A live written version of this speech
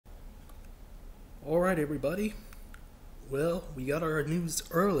Alright, everybody. Well, we got our news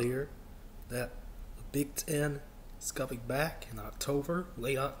earlier that the Big Ten is coming back in October,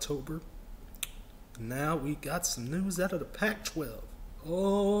 late October. Now we got some news out of the Pac-12.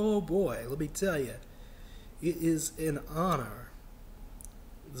 Oh boy, let me tell you, it is an honor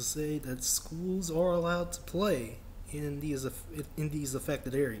to say that schools are allowed to play in these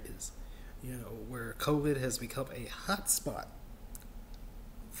affected areas. You know, where COVID has become a hot spot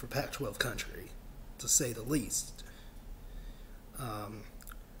for Pac-12 country, to say the least. Um,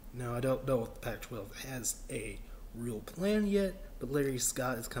 Now, I don't know if the Pac-12 has a real plan yet, but Larry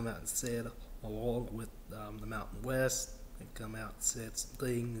Scott has come out and said, along with the Mountain West, they've come out and said some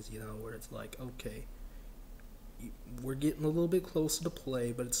things, where it's like, okay, we're getting a little bit closer to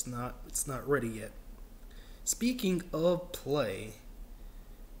play, but it's not ready yet. Speaking of play,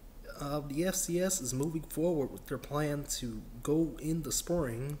 the FCS is moving forward with their plan to go in the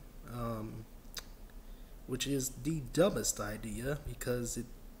spring, which is the dumbest idea because it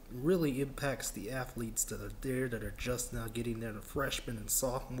really impacts the athletes that are there that are just now getting there, the freshmen and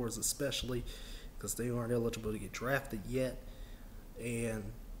sophomores especially, because they aren't eligible to get drafted yet.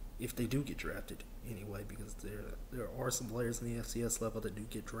 And if they do get drafted anyway, because there are some players in the FCS level that do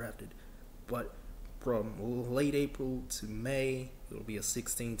get drafted, but from late April to May, it'll be a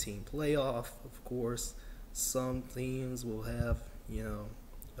 16-team playoff. Of course, some teams will have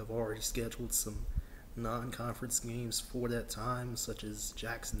already scheduled some non-conference games for that time, such as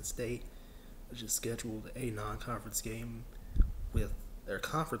Jackson State, which has scheduled a non-conference game with their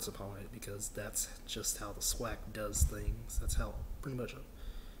conference opponent because that's just how the SWAC does things. That's how pretty much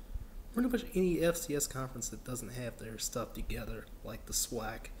any FCS conference that doesn't have their stuff together, like the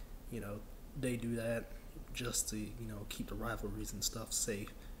SWAC, they do that just to keep the rivalries and stuff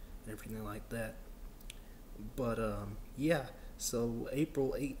safe and everything like that. But yeah, so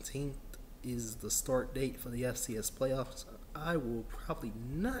April 18th is the start date for the FCS playoffs. I will probably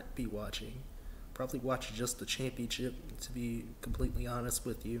not be watching. Probably watch just the championship, to be completely honest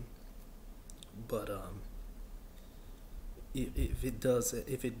with you. But if it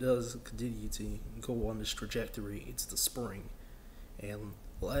does continue to go on this trajectory, it's the spring. And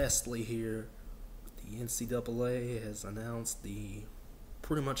lastly, here, the NCAA has announced the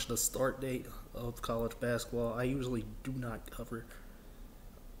pretty much the start date of college basketball. I usually do not cover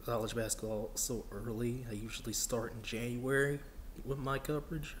college basketball so early. I usually start in January with my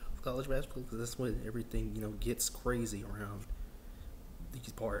coverage of college basketball because that's when everything gets crazy around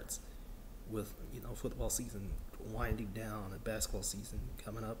these parts, with football season winding down and basketball season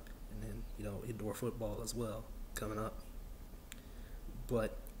coming up, and then indoor football as well coming up.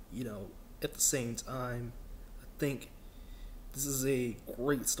 But at the same time, I think this is a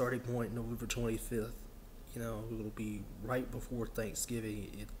great starting point. November 25th. It'll be right before Thanksgiving.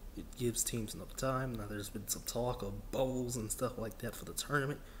 It gives teams enough time. Now, there's been some talk of bowls and stuff like that for the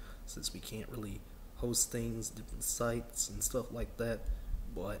tournament, since we can't really host things, different sites and stuff like that.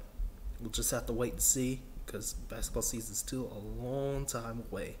 But we'll just have to wait and see, because basketball season is still a long time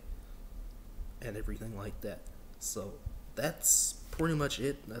away and everything like that. So that's pretty much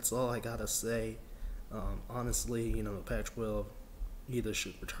it. That's all I gotta say. Honestly, the Pac-12 either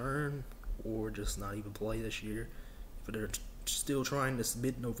should return or just not even play this year. If they're still trying this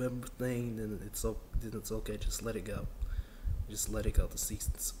mid-November thing, then it's okay. Just let it go. Just let it go. The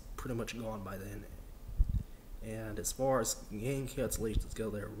season's pretty much gone by then. And as far as game cancellations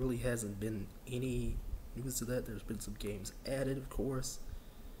go, there really hasn't been any news to that. There's been some games added, of course.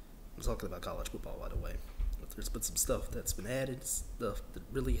 I'm talking about college football, by the way. But there's been some stuff that's been added, stuff that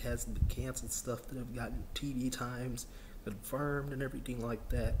really hasn't been canceled, stuff that have gotten TV times confirmed and everything like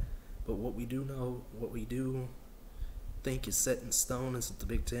that. But what we do know, what we do think is set in stone, is that the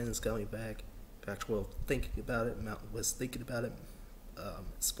Big Ten is coming back. Pac-12 thinking about it, Mountain West thinking about it.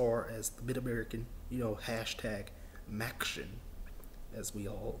 As far as the Mid-American, hashtag MACtion, as we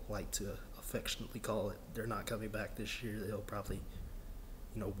all like to affectionately call it, they're not coming back this year. They'll probably,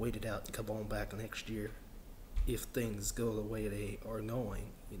 wait it out and come on back next year if things go the way they are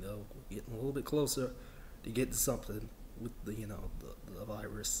going. Getting a little bit closer to getting something with the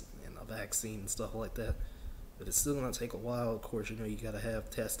virus and a vaccine and stuff like that. But it's still gonna take a while. Of course, you gotta have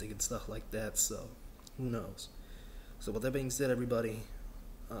testing and stuff like that. So who knows? So with that being said, everybody,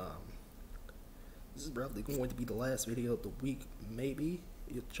 this is probably going to be the last video of the week. Maybe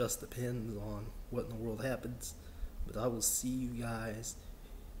it just depends on what in the world happens. But I will see you guys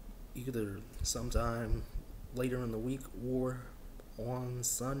either sometime later in the week or on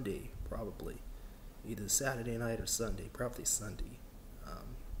Sunday, probably. Either Saturday night or Sunday, probably Sunday.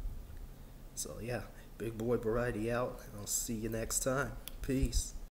 So yeah, Big Boy Variety out, and I'll see you next time. Peace.